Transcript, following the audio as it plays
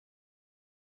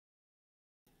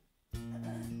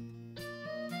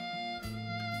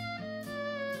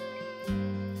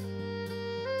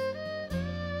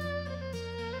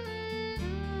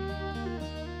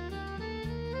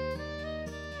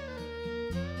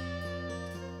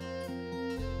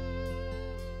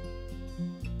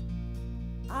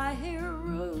hear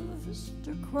a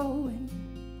rooster crowing.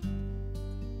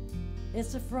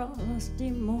 It's a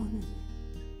frosty morning.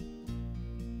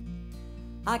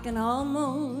 I can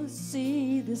almost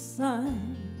see the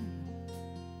sun.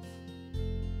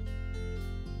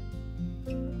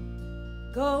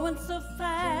 Going so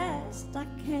fast I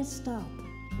can't stop.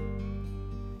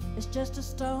 It's just a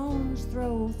stone's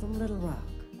throw from Little Rock,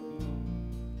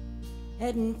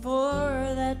 heading for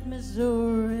that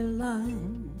Missouri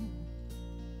line.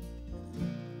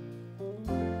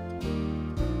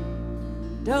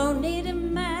 Don't need a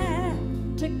map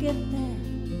to get there.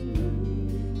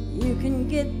 You can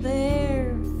get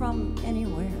there from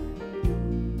anywhere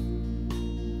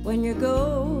when you're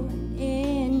going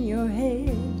in your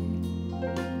head.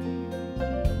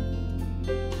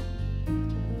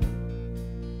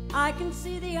 I can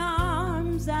see the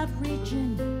arms out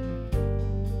reaching,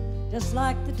 just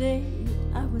like the day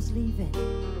I was leaving.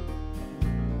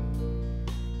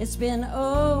 It's been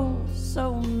oh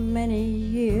so many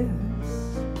years.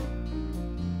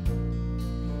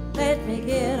 Let me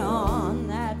get on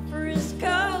that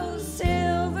Frisco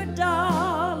silver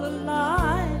dollar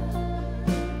line.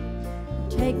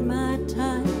 Take my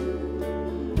time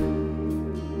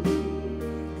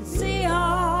and see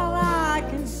all I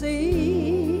can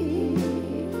see.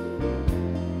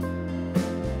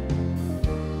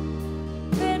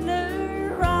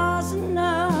 Fiddler, rosin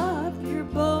up your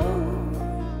bow.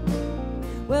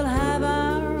 We'll have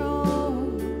our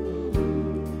own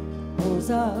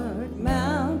Ozark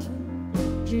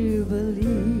Mountain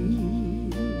Jubilee.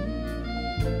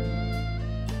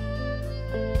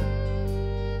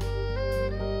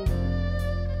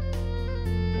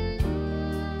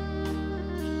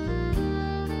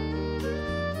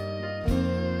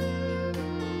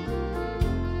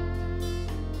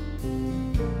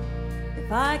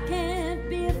 If I can't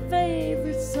be a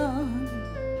favorite son,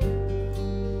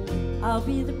 I'll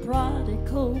be the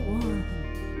prodigal one.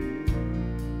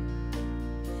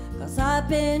 'Cause I've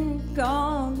been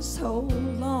gone so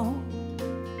long.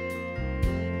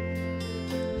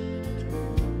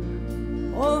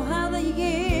 Oh, how the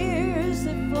years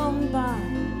have flown by.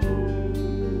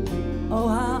 Oh,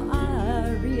 how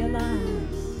I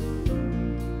realize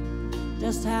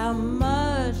just how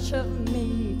much of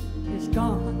me is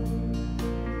gone.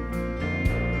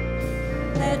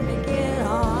 Let me get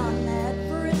on that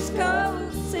Frisco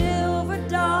silver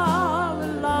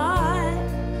dollar line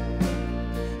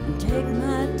and take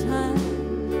my time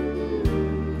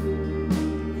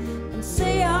and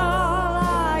see all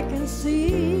I can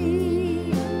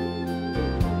see.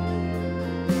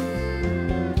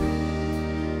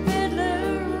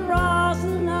 Fiddler,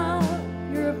 rosin up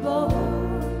your bow.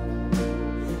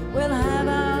 We'll have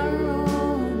our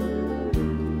own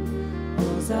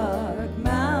Ozark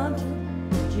Mountain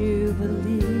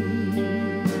Jubilee.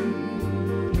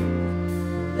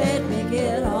 Let me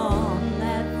get on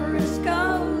that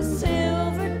Frisco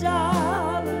silver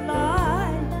dollar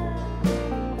line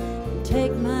and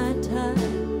take my time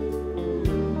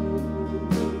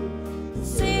and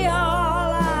see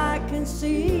all I can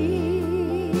see.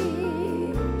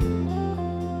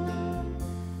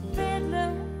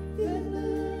 Fiddler,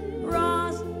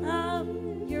 rosin up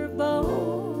your bow.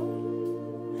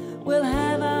 We'll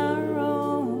have our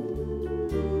own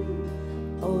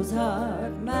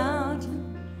Ozark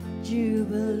Mountain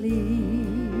Jubilee.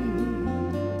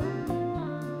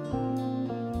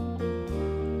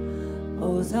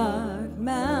 Ozark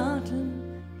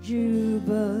Mountain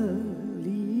Jubilee.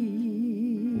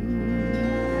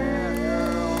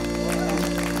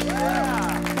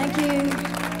 Thank you.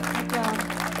 Good job.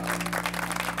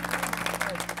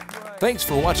 Thanks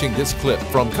for watching this clip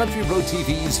from Country Road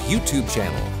TV's YouTube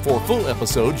channel. For full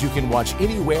episodes you can watch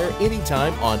anywhere,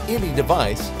 anytime, on any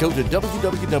device. Go to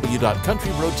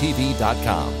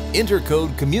www.countryroadtv.com. Enter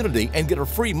code COMMUNITY and get a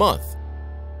free month.